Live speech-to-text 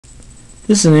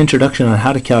This is an introduction on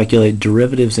how to calculate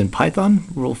derivatives in Python.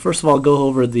 We'll first of all go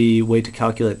over the way to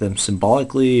calculate them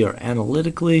symbolically or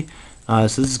analytically. So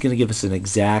this is going to give us an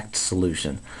exact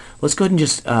solution. Let's go ahead and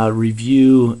just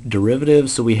review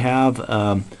derivatives. So we have,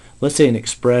 let's say, an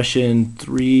expression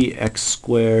 3x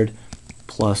squared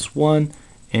plus 1,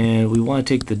 and we want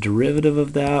to take the derivative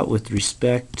of that with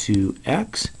respect to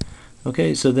x.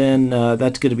 Okay, so then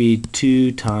that's going to be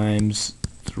 2 times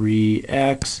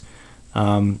 3x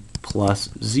plus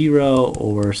 0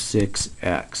 over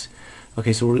 6x.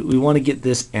 Okay, so we want to get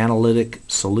this analytic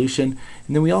solution,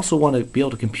 and then we also want to be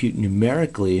able to compute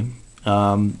numerically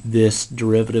this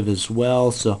derivative as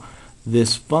well. So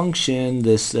this function,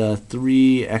 this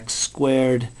 3x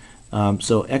squared,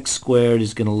 so x squared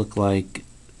is going to look like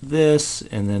this,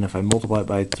 and then if I multiply it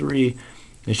by 3,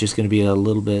 it's just going to be a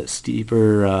little bit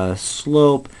steeper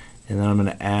slope, and then I'm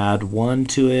going to add 1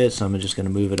 to it, so I'm just going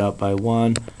to move it up by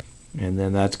 1. And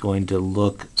then that's going to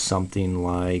look something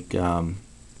like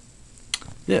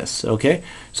this. Okay,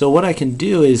 so what I can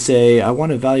do is say I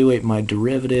want to evaluate my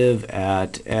derivative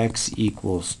at x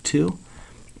equals 2,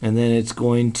 and then it's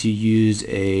going to use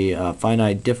a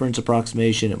finite difference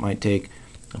approximation. It might take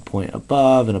a point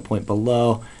above and a point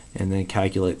below, and then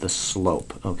calculate the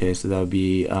slope. Okay, so that would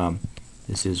be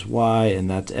this is y and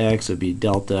that's x. So it would be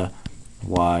delta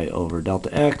y over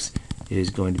delta x is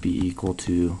going to be equal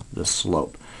to the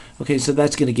slope. Okay, so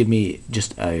that's going to give me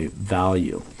just a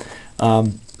value.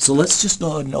 So let's just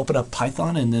go ahead and open up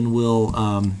Python, and then we'll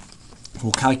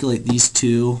calculate these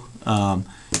two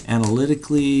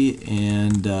analytically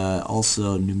and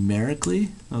also numerically.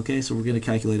 Okay, so we're going to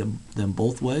calculate them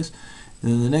both ways.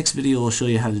 And then the next video will show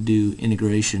you how to do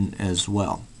integration as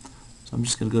well. So I'm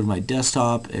just going to go to my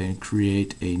desktop and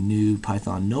create a new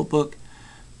Python notebook.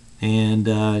 And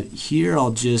here I'll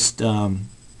just I'll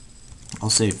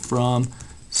say from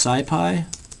Sympy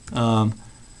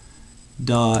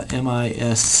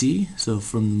 .misc, so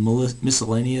from the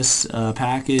miscellaneous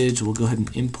package, we'll go ahead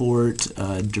and import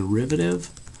derivative.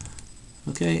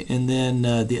 Okay, and then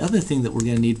the other thing that we're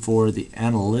going to need for the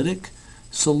analytic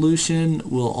solution,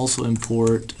 we'll also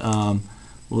import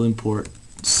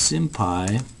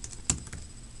Sympy.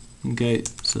 Okay,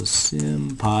 so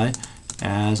Sympy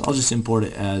as, I'll just import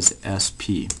it as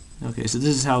SP. Okay, so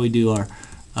this is how we do our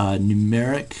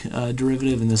numeric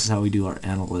derivative, and this is how we do our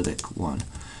analytic one.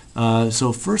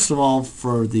 So first of all,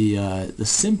 for the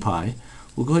Sympy,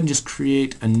 we'll go ahead and just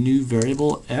create a new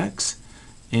variable x,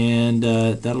 and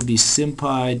that'll be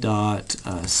Sympy.symbol.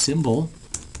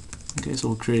 Okay, so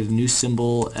we'll create a new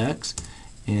symbol x,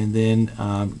 and then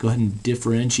go ahead and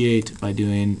differentiate by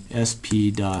doing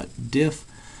sp.diff,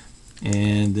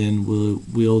 and then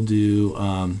we'll do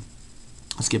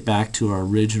let's get back to our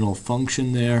original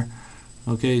function there.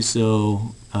 Okay,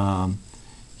 so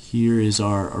here is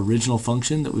our original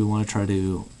function that we want to try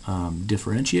to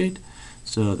differentiate.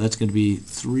 So that's going to be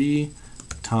 3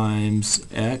 times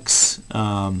x,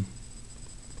 okay,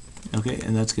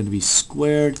 and that's going to be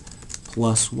squared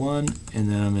plus 1, and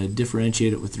then I'm going to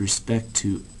differentiate it with respect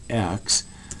to x.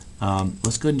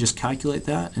 Let's go ahead and just calculate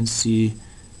that and see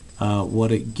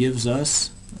what it gives us.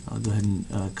 I'll go ahead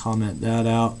and comment that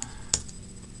out.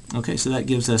 Okay, so that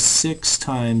gives us 6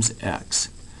 times x.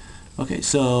 Okay,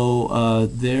 so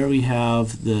there we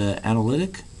have the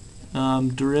analytic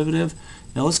derivative.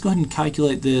 Now let's go ahead and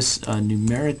calculate this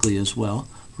numerically as well.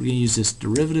 We're going to use this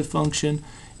derivative function,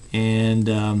 and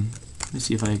let me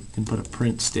see if I can put a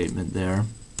print statement there.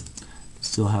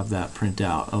 Still have that print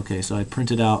out. Okay, so I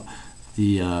printed out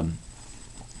the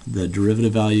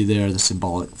derivative value there, the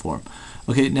symbolic form.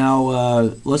 Okay,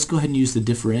 now let's go ahead and use the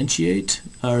differentiate,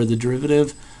 or the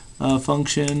derivative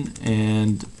function,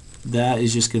 and that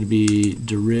is just going to be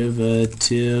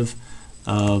derivative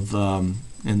of, and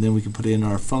then we can put in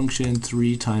our function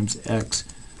 3 times x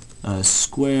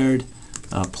squared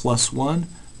plus 1.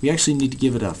 We actually need to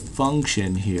give it a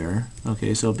function here.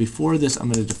 Okay, so before this I'm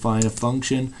going to define a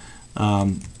function,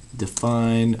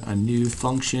 define a new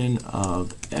function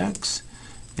of x,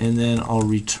 and then I'll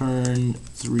return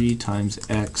 3 times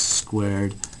x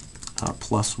squared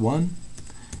plus 1.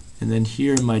 And then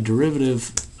here in my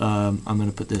derivative, I'm going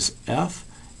to put this f,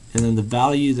 and then the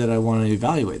value that I want to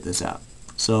evaluate this at.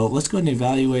 So let's go ahead and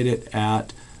evaluate it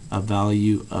at a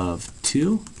value of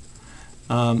 2,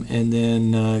 and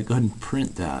then go ahead and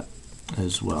print that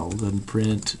as well. We'll go ahead and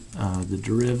print the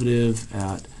derivative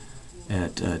at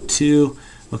 2.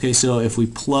 Okay, so if we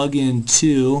plug in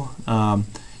 2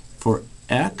 for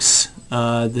x,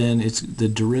 then the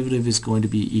derivative is going to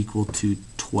be equal to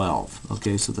 12.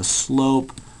 Okay, so the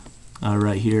slope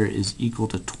right here is equal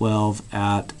to 12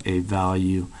 at a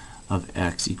value of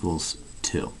x equals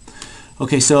 2.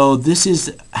 Okay, so this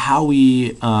is how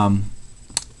we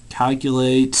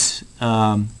calculate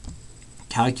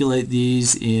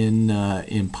these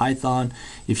in Python.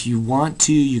 If you want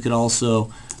to, you could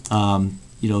also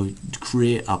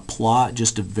create a plot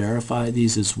just to verify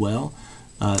these as well.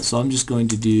 So I'm just going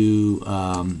to do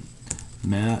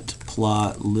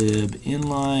matplotlib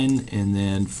inline, and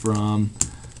then from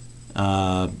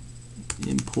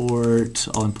import,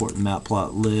 I'll import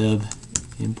matplotlib,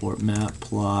 import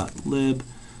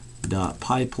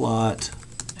matplotlib.pyplot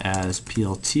as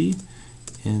plt,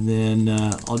 and then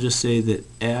I'll just say that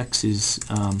x is,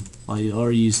 well, you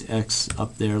already use x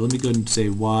up there. Let me go ahead and say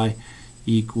y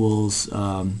equals,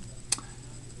 let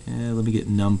me get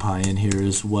numpy in here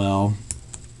as well.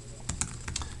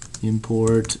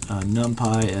 Import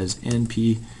numpy as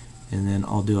np, and then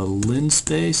I'll do a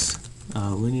linspace,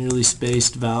 linearly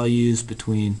spaced values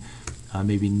between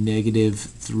maybe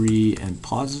 -3 and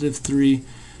 +3,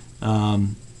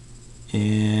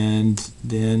 and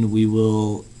then we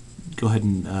will go ahead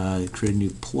and create a new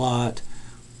plot.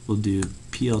 We'll do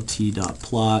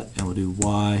plt.plot, and we'll do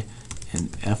y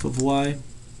and f of y.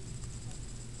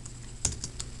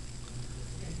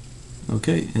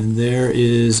 Okay, and there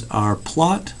is our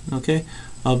plot, okay,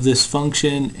 of this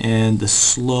function, and the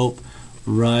slope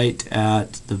right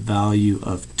at the value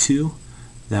of 2.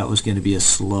 That was going to be a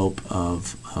slope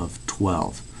of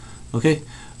 12. Okay,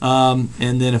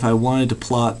 and then if I wanted to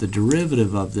plot the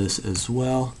derivative of this as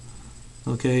well,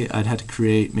 okay, I'd have to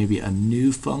create maybe a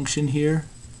new function here.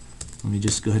 Let me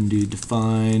just go ahead and do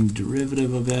define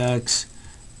derivative of x,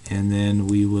 and then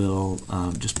we will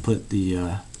just put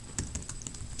the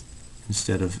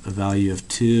instead of a value of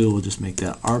 2, we'll just make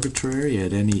that arbitrary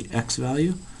at any x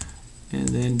value, and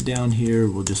then down here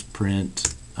we'll just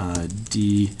print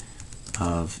d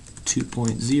of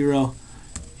 2.0,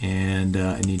 and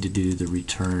I need to do the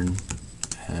return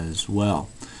as well.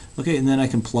 Okay, and then I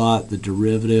can plot the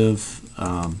derivative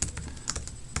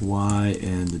y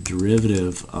and the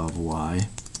derivative of y.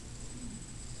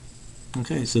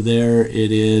 Okay, so there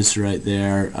it is right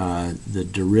there, the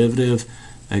derivative.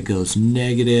 It goes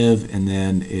negative, and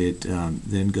then it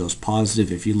then goes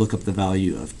positive. If you look up the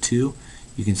value of 2,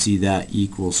 you can see that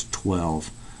equals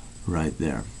 12 right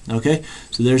there. Okay,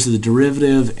 so there's the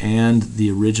derivative and the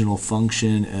original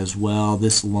function as well.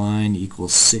 This line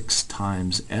equals 6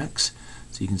 times x,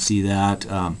 so you can see that.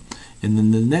 And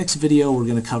then the next video we're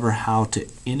going to cover how to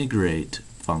integrate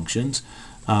functions.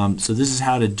 So this is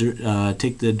how to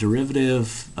take the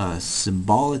derivative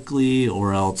symbolically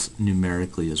or else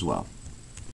numerically as well.